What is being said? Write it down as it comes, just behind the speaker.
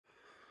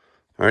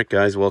All right,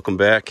 guys, welcome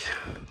back.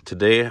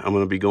 Today I'm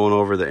going to be going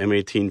over the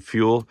M18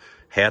 Fuel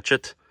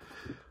Hatchet.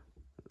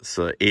 It's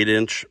an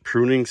 8-inch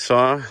pruning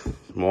saw,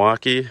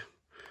 Milwaukee.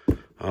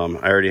 I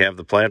already have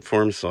the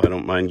platform, so I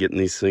don't mind getting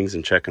these things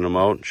and checking them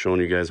out and showing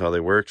you guys how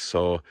they work.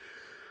 So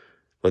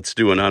let's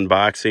do an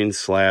unboxing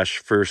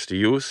 / first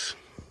use.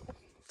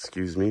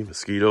 Excuse me,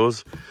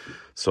 mosquitoes.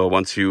 So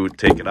once you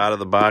take it out of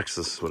the box,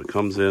 this is what it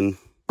comes in.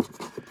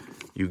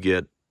 You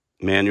get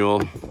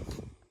manual,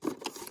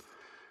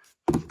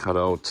 cut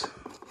out,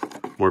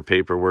 more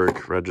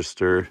paperwork,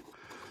 register,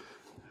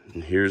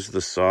 and here's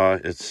the saw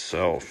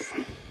itself.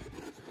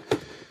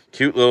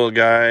 Cute little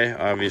guy.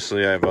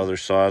 Obviously I have other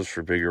saws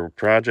for bigger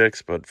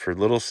projects, but for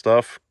little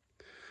stuff,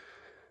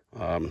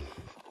 a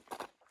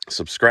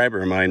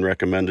subscriber of mine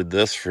recommended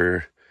this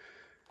for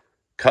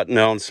cutting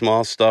down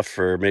small stuff,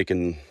 for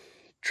making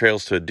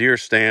trails to a deer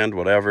stand,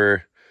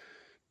 whatever.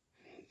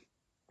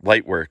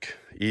 Light work,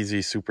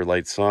 easy, super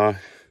light saw.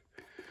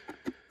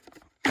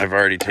 I've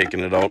already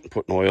taken it out and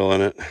put oil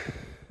in it,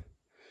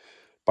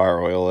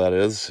 bar oil that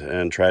is,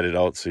 and tried it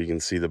out so you can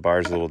see the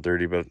bar's a little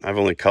dirty, but I've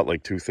only cut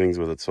like 2 things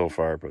with it so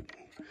far, but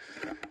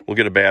we'll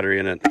get a battery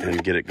in it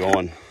and get it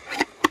going.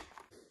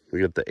 We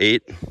got the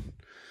 8.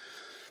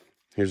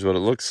 Here's what it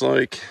looks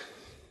like.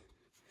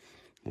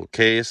 Little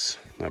case,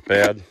 not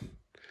bad.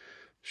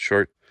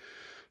 Short.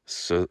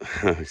 So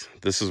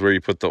this is where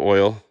you put the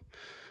oil,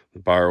 the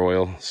bar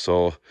oil.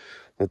 So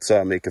let's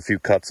make a few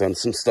cuts on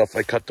some stuff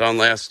I cut down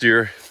last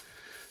year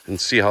and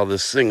see how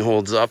this thing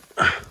holds up.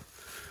 I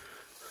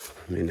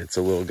mean, it's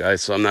a little guy,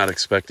 so I'm not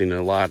expecting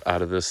a lot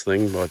out of this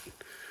thing, but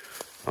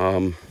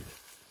I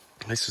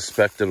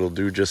suspect it'll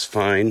do just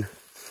fine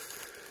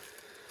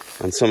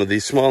on some of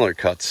these smaller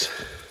cuts.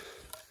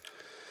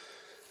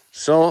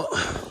 So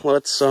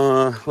let's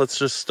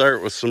just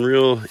start with some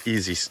real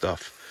easy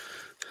stuff.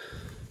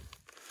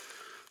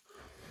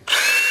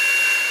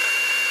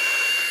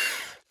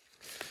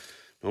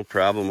 No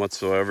problem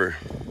whatsoever.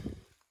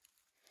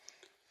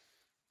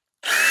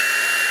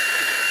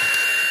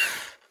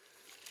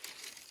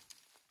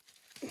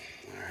 All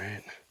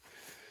right,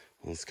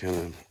 let's kind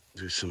of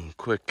do some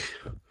quick.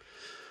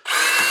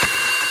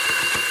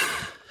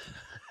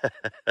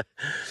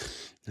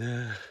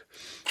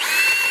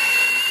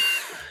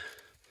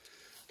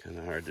 Kind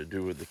of hard to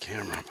do with the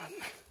camera, but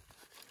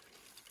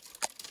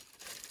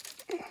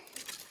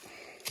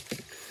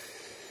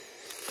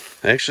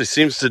it actually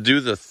seems to do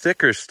the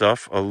thicker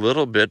stuff a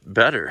little bit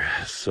better.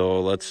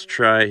 So let's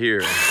try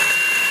here.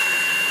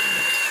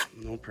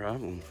 No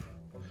problem.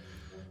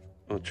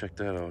 Oh, check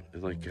that out.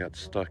 It like got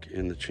stuck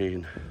in the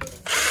chain.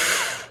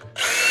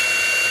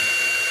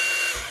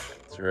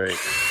 That's right.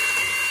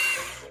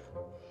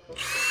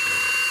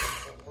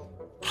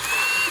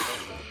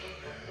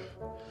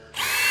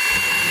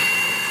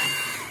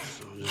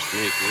 So just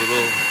make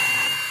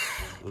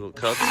little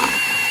cuts,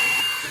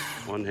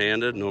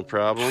 one-handed, no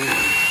problem.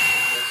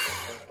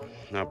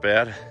 Not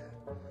bad. I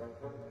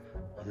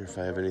wonder if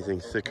I have anything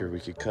thicker we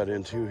could cut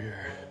into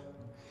here.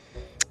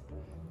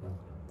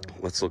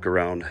 Let's look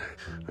around.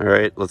 All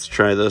right, let's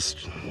try this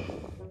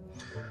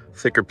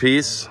thicker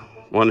piece,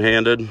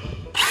 one-handed.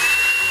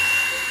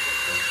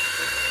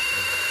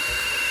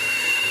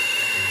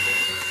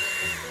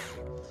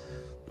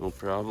 No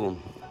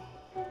problem.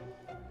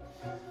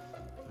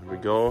 There we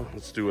go.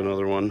 Let's do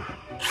another one.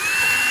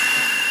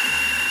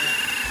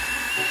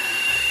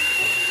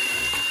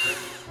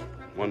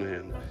 One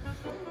hand.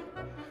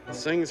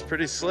 This thing is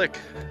pretty slick,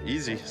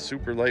 easy,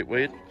 super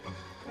lightweight.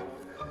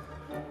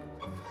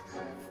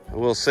 I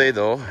will say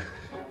though,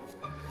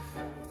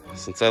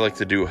 since I like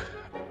to do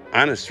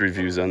honest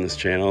reviews on this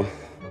channel,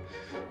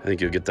 I think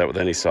you'll get that with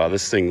any saw.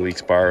 This thing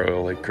leaks bar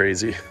oil like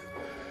crazy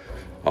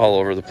all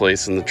over the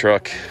place in the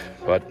truck,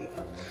 but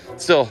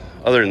still,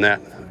 other than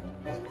that,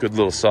 good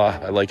little saw.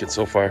 I like it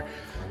so far.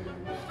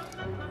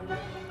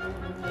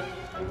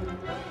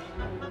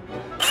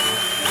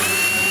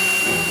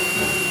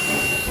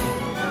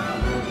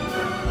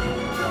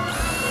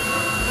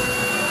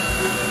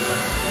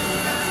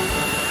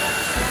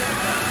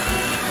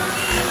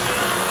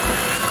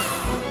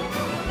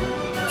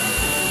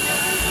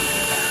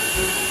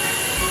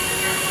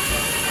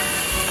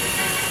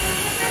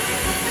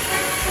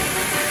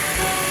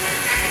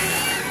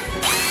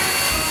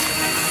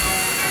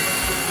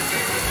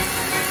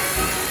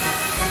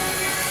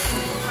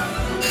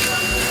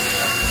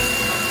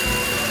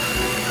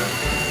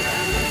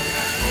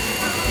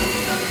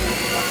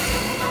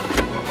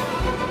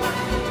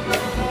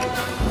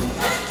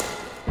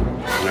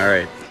 All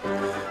right,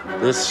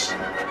 this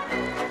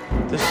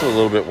is a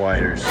little bit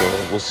wider,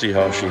 so we'll see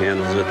how she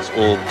handles it. It's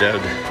old, dead.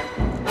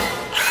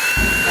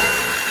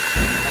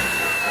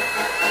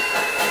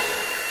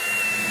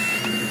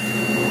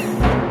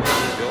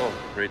 There we go,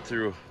 right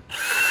through.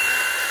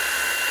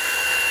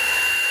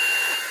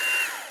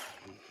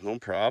 No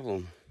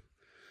problem.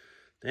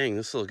 Dang,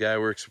 this little guy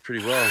works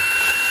pretty well.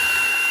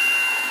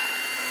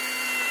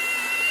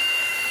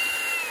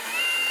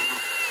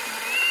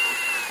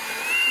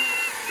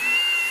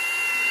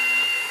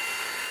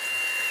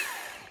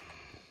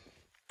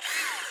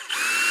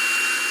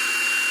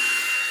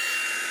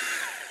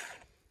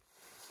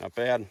 Not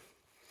bad.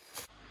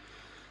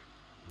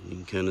 You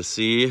can kind of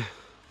see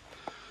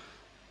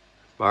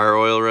bar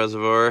oil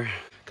reservoir.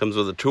 Comes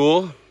with a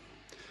tool,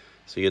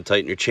 so you can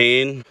tighten your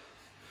chain.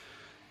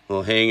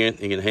 We'll hang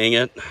it, you can hang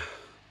it.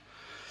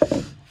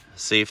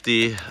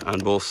 Safety on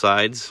both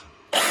sides.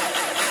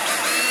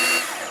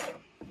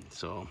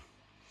 So,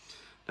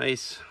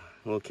 nice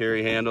little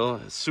carry handle.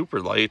 It's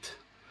super light.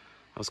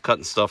 I was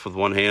cutting stuff with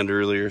one hand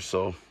earlier,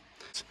 so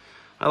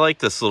I like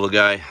this little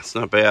guy. It's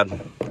not bad.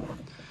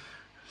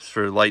 It's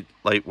for light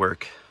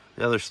work.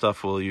 The other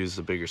stuff we'll use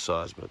the bigger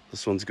saws, but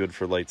this one's good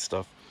for light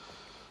stuff.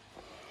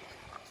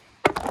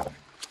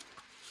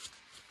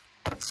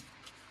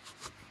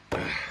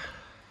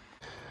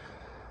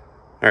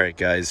 Alright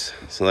guys,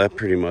 so that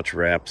pretty much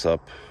wraps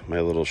up my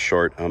little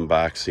short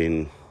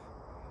unboxing,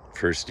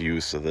 first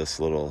use of this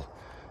little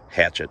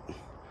hatchet.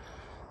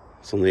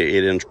 It's only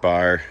an 8-inch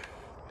bar,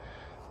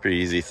 pretty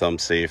easy thumb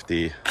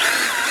safety.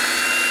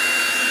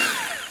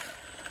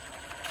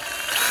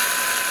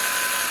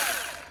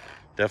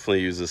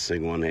 Definitely use this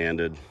thing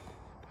one-handed.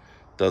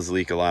 Does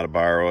leak a lot of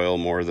bar oil,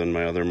 more than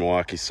my other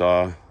Milwaukee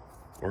saw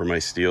or my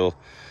steel.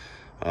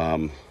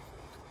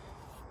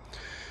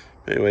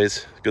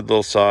 Anyways, good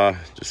little saw,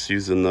 just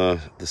using the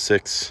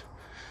 6.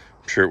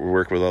 I'm sure it will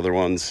work with other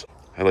ones.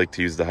 I like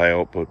to use the high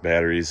output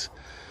batteries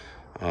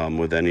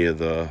with any of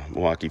the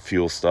Milwaukee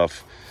fuel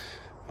stuff.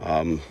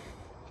 Other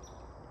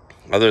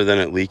than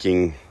it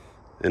leaking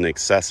an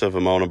excessive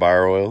amount of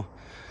bar oil,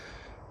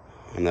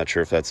 I'm not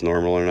sure if that's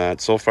normal or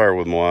not. So far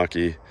with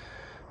Milwaukee,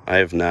 I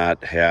have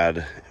not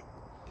had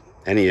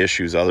any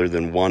issues other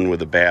than one with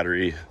the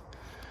battery.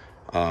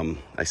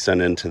 I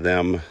sent in to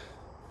them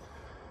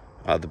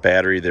the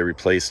battery, they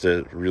replaced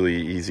it, really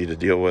easy to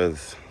deal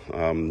with,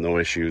 no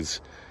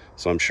issues.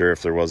 So I'm sure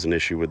if there was an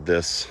issue with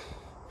this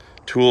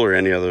tool or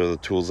any other of the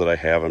tools that I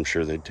have, I'm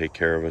sure they'd take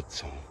care of it.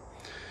 So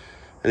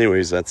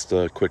anyways, that's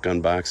the quick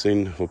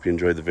unboxing. Hope you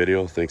enjoyed the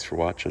video. Thanks for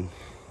watching.